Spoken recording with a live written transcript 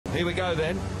Here we go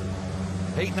then.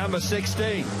 Heat number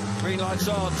 16. Green light's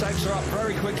on, takes her up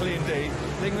very quickly indeed.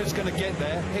 Lingman's going to get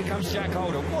there. Here comes Jack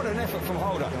Holder. What an effort from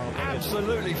Holder.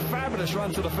 Absolutely fabulous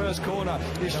run to the first corner.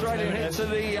 The Australian hits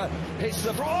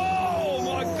the... Oh,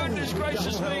 my goodness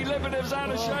gracious me. Lebedevs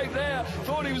out of shape there.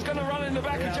 Thought he was going to run in the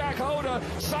back of Jack Holder.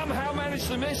 Somehow managed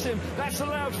to miss him. That's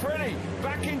allowed Freddie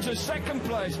back into second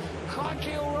place.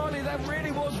 Crikey O'Reilly, that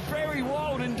really was very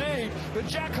wild indeed. But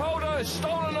Jack Holder has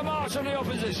stolen the march on the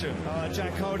opposition.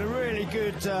 Jack Holder, really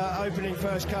good opening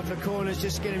first couple of corners,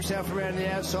 just to get himself around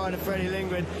the outside of Freddie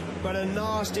Lindgren. But a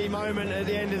nasty moment at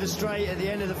the end of the straight, at the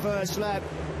end of the first lap,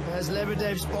 as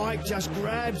Lebedev's bike just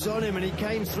grabs on him and he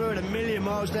came through at 1,000,000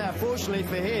 miles an hour. Fortunately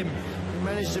for him, he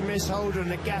managed to miss Holder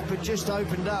and the gap had just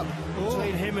opened up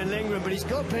between him and Lindgren, but he's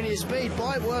got plenty of speed,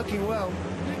 bike working well.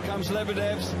 Here comes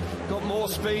Lebedevs, got more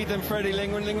speed than Freddie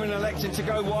Lindgren. Lindgren elected to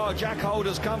go wild. Jack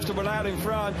Holder's comfortable out in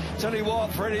front. Tell you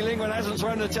what, Freddie Lindgren hasn't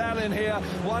thrown the towel in here.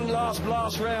 One last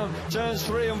blast round, turns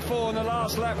 3 and 4 in the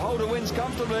last lap. Holder wins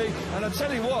comfortably, and I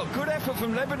tell you what, good effort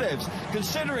from Lebedevs,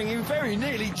 considering he very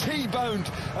nearly T-boned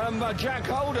Jack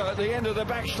Holder at the end of the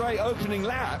back straight opening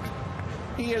lap.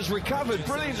 He has recovered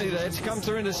brilliantly there to come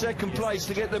through into second place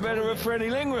to get the better of Freddie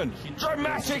Lindgren.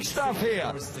 Dramatic stuff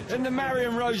here in the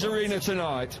Marion Rose Arena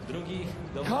tonight.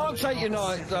 Can't take your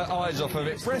eyes off of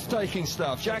it. Breathtaking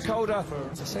stuff. Jack Holder,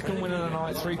 the second winner of the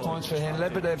night, 3 points for him.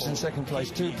 Lebedevs in second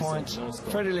place, 2 points.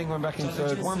 Freddie Lindgren back in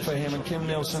third, 1 for him. And Kim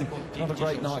Nielsen, not a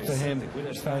great night for him,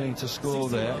 failing to score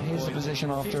there. Here's the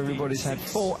position after everybody's had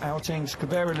 4 outings.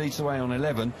 Cabrera leads the way on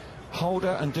 11.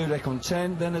 Holder and Dudek on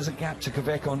 10, then there's a gap to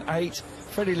Kvek on 8.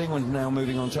 Freddie Lindgren now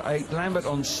moving on to 8. Lambert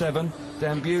on 7.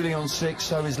 Dan Bewley on 6.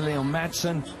 So is Leon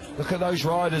Madsen. Look at those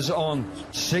riders on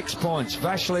 6 points.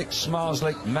 Vashlik,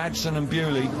 Smarslik, Madsen and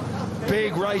Bewley.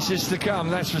 Big races to come,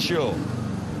 that's for sure.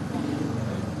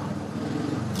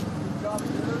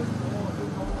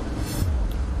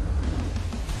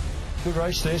 Good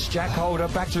race this. Jack Holder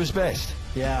back to his best.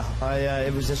 Yeah,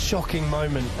 it was a shocking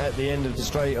moment at the end of the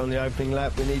straight on the opening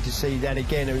lap. We need to see that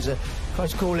again. It was a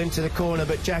close call into the corner,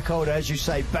 but Jack Holder, as you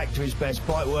say, back to his best.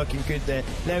 Bike working good there.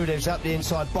 Lebedev's up the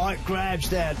inside. Bike grabs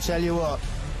there. Tell you what,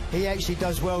 he actually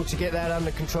does well to get that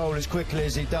under control as quickly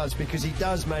as he does, because he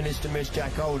does manage to miss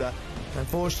Jack Holder.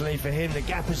 Unfortunately for him, the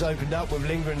gap has opened up with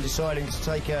Lindgren deciding to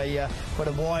take quite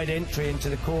a wide entry into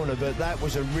the corner, but that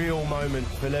was a real moment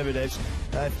for Lebedevs.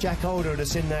 If Jack Holder had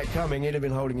seen that coming, he'd have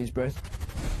been holding his breath.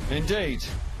 Indeed.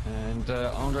 And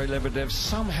Andrei Lebedev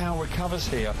somehow recovers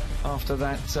here after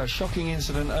that shocking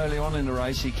incident early on in the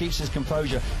race. He keeps his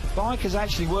composure. Bike is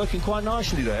actually working quite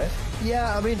nicely there.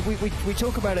 Yeah, I mean, we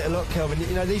talk about it a lot, Kelvin.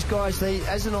 You know, these guys,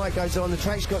 as the night goes on, the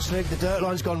track's got slick, the dirt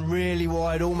line's gone really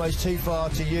wide, almost too far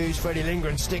to use. Freddie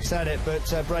Lindgren sticks at it, but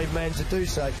brave man to do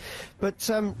so. But,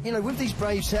 you know, with these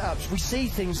brave setups, we see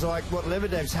things like what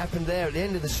Lebedev's happened there at the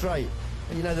end of the straight.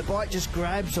 You know, the bike just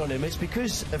grabs on him. It's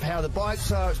because of how the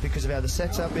bikes are, it's because of how the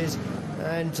setup is,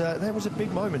 and that was a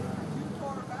big moment.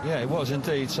 Yeah, it was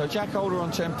indeed. So Jack Holder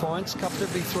on 10 points,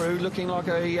 comfortably through, looking like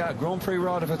a Grand Prix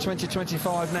rider for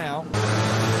 2025 now.